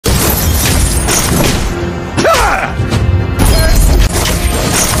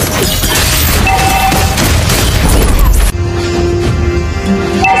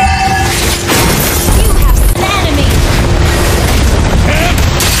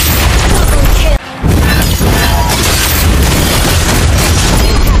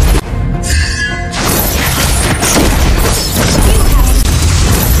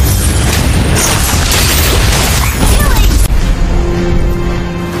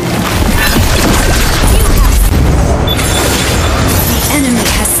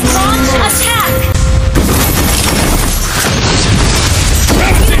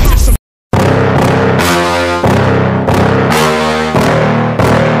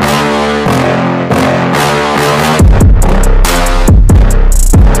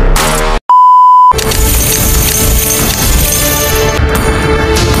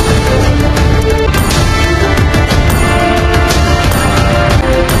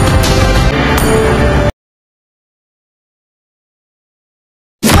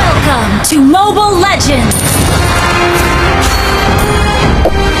to Mobile Legends!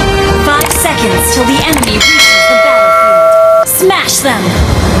 5 seconds till the enemy reaches the battlefield. Smash them!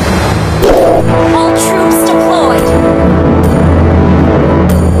 All troops deployed!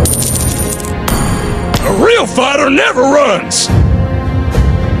 A real fighter never runs!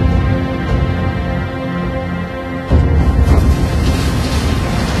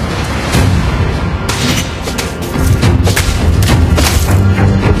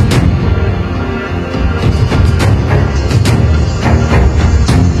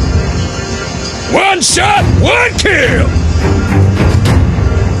 One shot, one kill!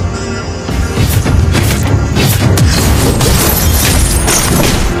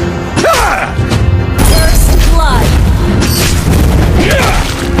 Ha! First blood! Yeah!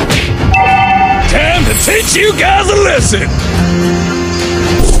 Time to teach you guys a lesson!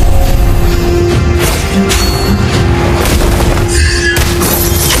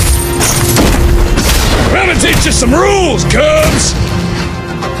 I'm gonna teach you some rules, cubs!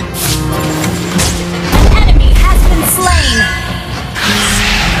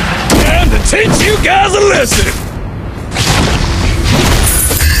 Time to teach you guys a lesson!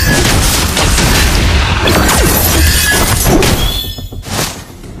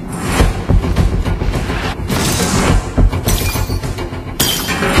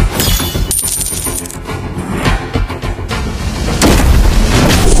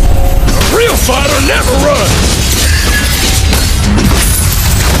 A real fighter never runs!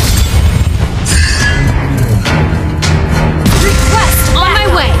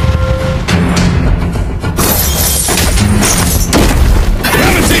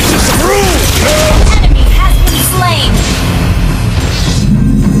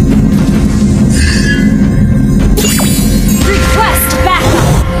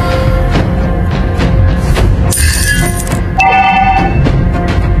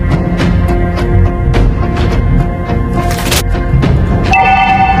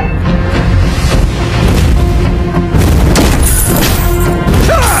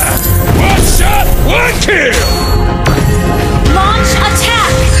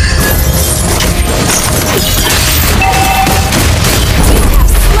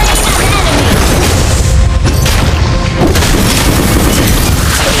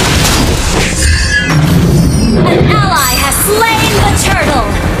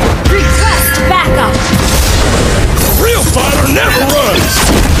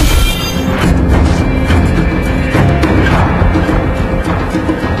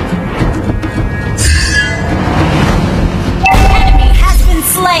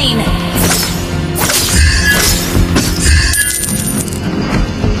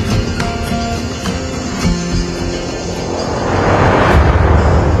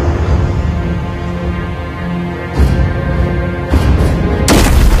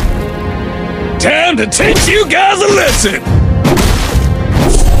 Time to teach you guys a lesson!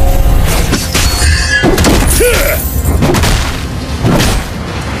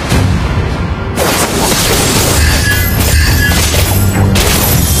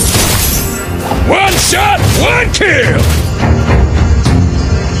 One shot, one kill!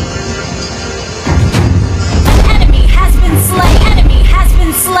 An enemy has been slain! Enemy has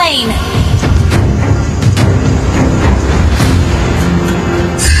been slain!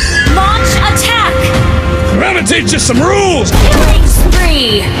 I'm gonna teach you some rules! Killing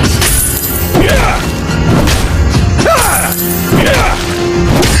spree! Yeah! Ha! Yeah!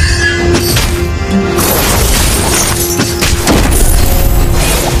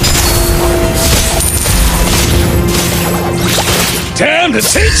 Time to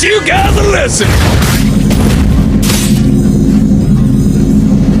teach you guys a lesson!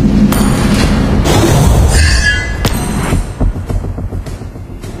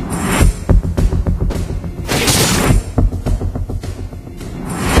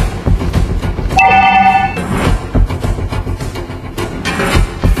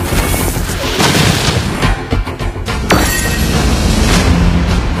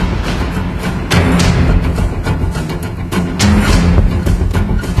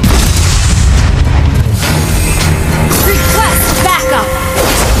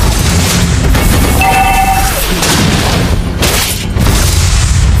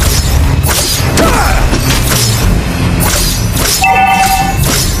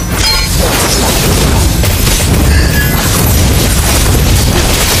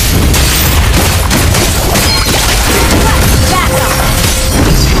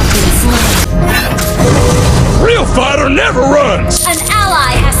 Never runs! An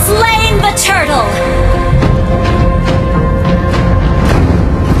ally has slain the turtle!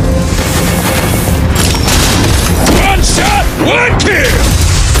 One shot, one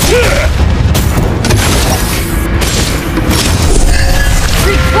kill!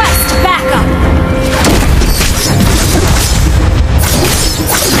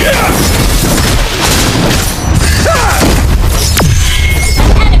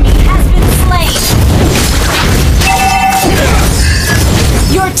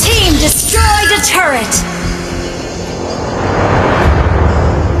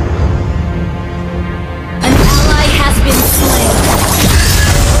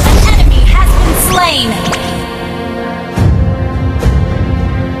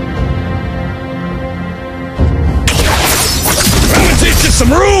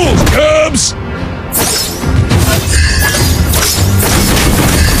 rules, Cubs!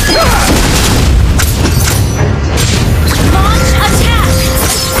 Launch attack!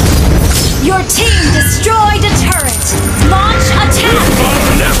 Your team destroyed a turret! Launch attack!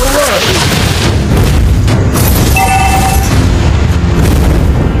 Father never runs!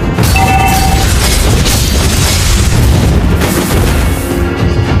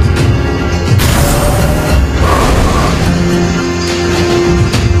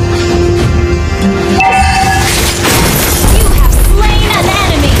 You have slain an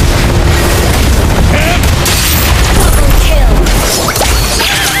enemy! Double kill!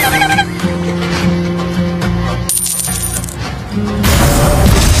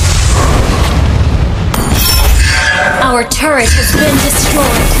 Our turret has been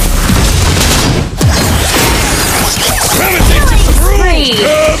destroyed. Remedy to some Spree. rules,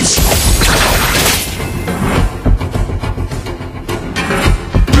 Cubs!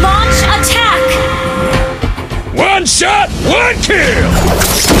 Launch attack! One shot, one kill!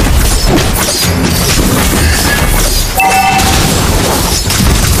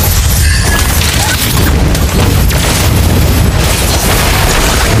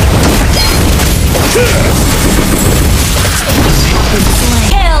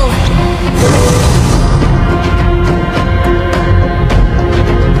 Kill!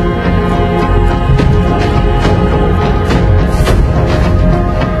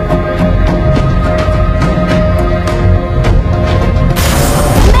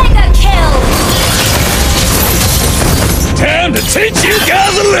 Mega kill! Time to teach you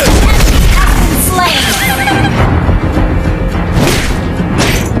guys a lesson! Slain!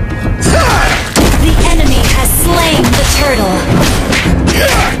 The enemy has slain the turtle.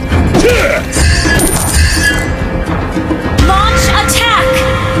 Launch attack!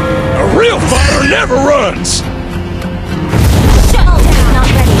 A real fighter never runs! Shuttle down, not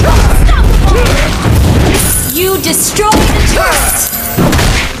ready. Unstoppable! You destroyed the turret!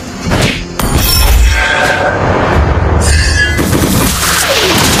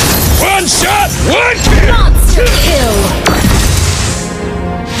 One shot, one kill! Monster kill!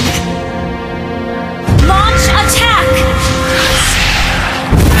 Launch attack!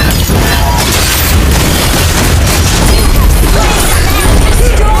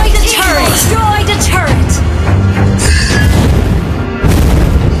 Destroyed a turret! Destroyed a turret!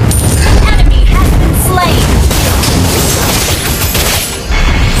 An enemy has been slain!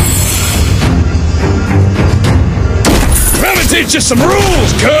 Let me teach you some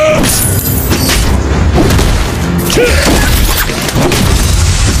rules, Cubs!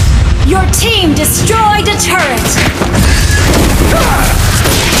 Your team destroyed a turret!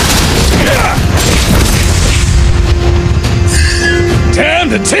 Time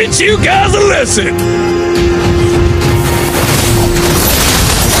to teach you guys a lesson!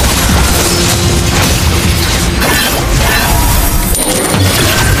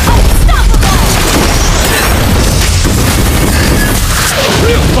 A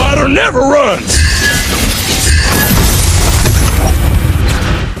real fighter never runs!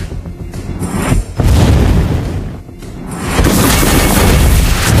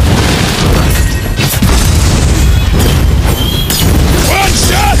 One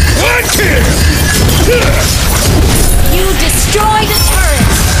shot, one kill! You destroyed a turret!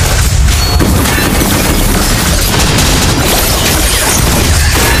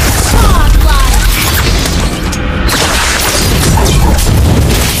 Godlike!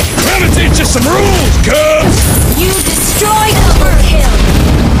 Let me teach you some rules, Cubs! You destroyed overkill!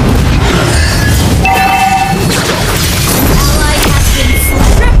 Ally has been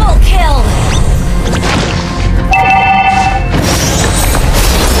slain. Triple kill!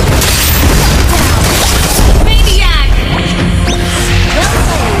 Maniac!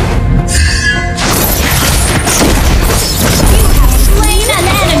 You have slain an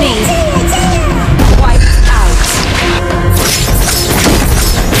enemy! Wiped out!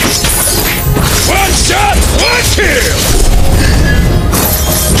 One shot, one kill!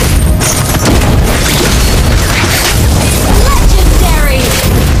 Legendary!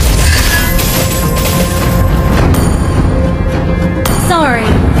 Sorry.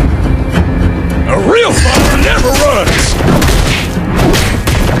 A real fighter never runs!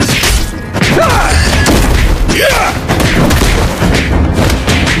 Yeah!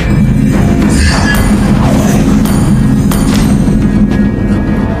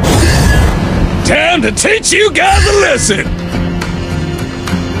 Time to teach you guys a lesson!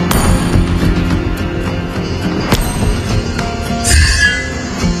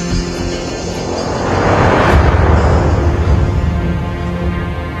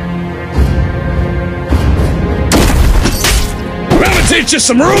 teach you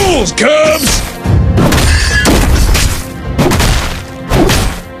some rules, Cubs!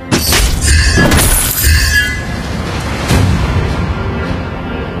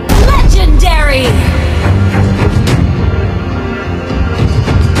 Legendary!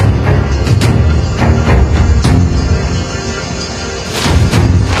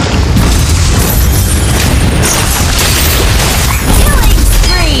 Killing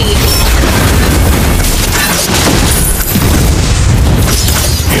spree!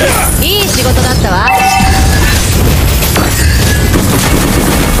 Yeah. いい仕事だったわ。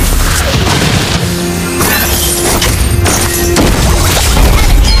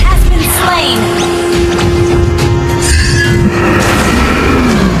Has been slain!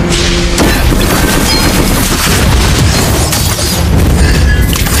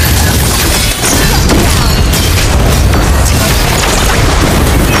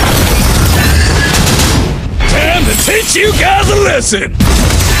 Time to teach you guys a lesson!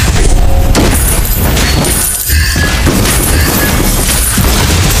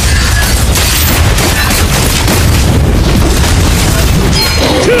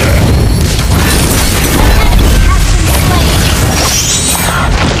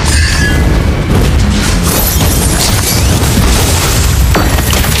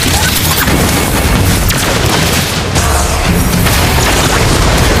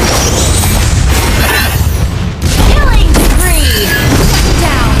 Killing spree!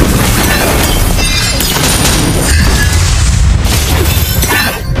 Down!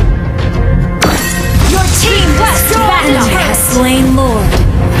 Your team West Battle has slain Lord.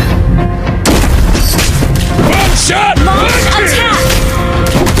 One shot, Launch one kill! attack!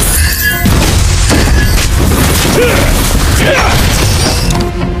 Yeah.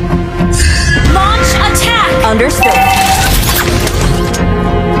 Launch attack! Understood.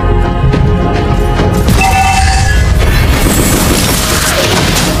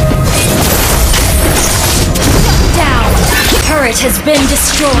 Down! Turret has been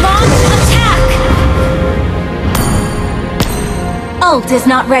destroyed. Launch attack! Ult is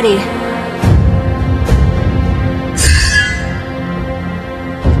not ready.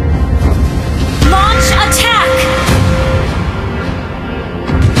 Launch attack!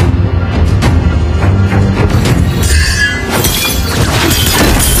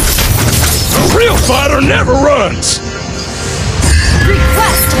 A real fighter never runs!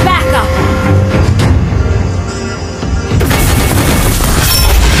 Request backup!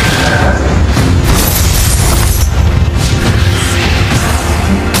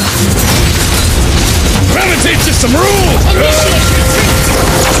 Let me teach you some rules! Initiate retreat!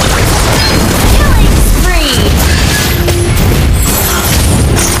 Killing spree!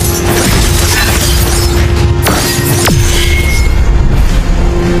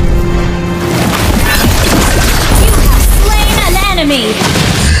 You have slain an enemy!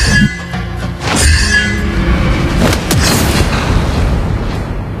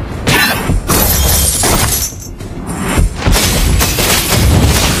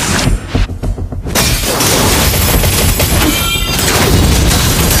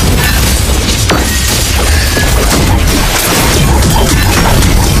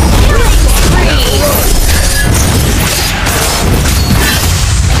 Killing spree!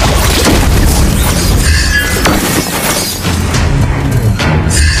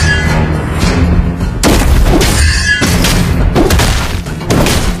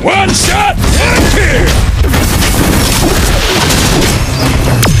 One shot, one kill!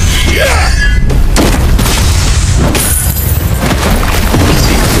 Yeah!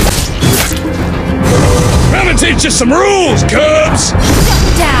 Let me teach you some rules, Cubs!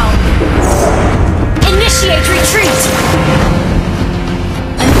 Down! Initiate retreat!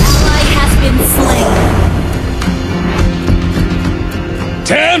 An ally has been slain.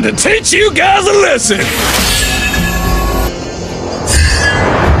 Time to teach you guys a lesson!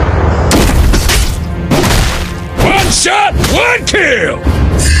 One shot, one kill!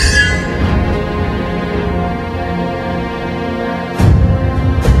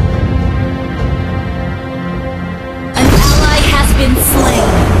 An ally has been slain.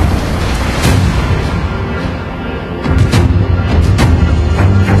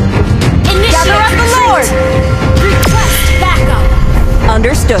 Initiate Gather up the Lord! retreat. Request backup.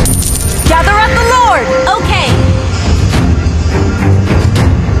 Understood. Gather up the Lord! Okay.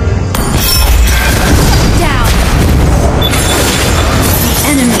 Down. The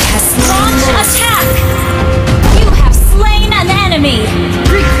enemy has slain. Launch attack! You have slain an enemy.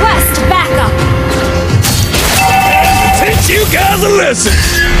 Request backup. Teach you guys a lesson!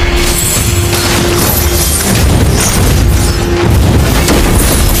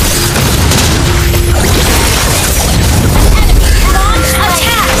 Launch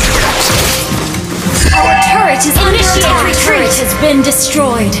has been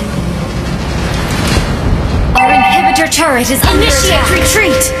destroyed. Our inhibitor turret is under attack. Initiate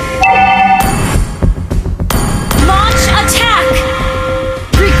retreat. Launch attack.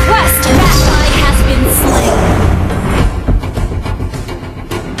 Request ally has been slain.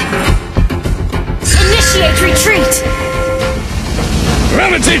 Initiate retreat. I'm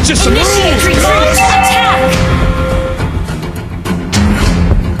gonna teach you some Initiate rules, retreat. cuz. Attack.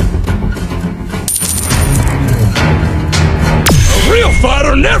 A real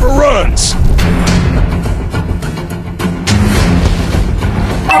fighter never runs.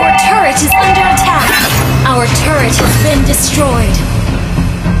 Our turret is under attack. Our turret has been destroyed.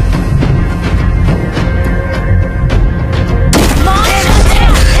 Launch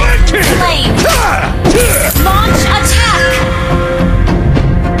attack. Slain. Launch attack.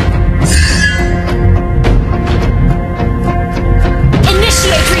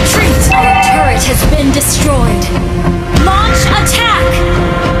 Initiate retreat. Our turret has been destroyed. Launch attack.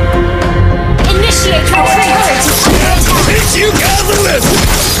 Initiate retreat. Our turret is under attack. Teach you guys a lesson.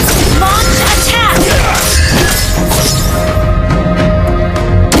 Launch attack.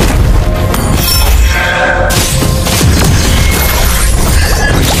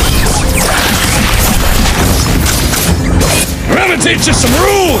 I'm gonna teach you some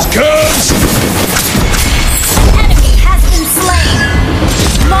rules, cuz. Enemy has been slain.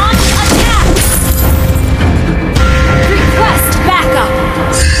 Launch attack. Request backup.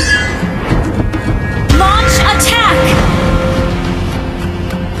 Launch attack.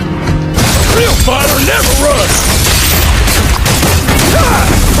 Real fighter never runs.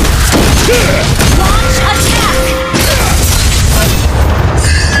 Launch attack.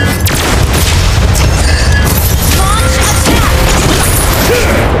 Launch attack.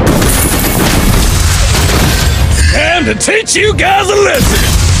 Time to teach you guys a lesson.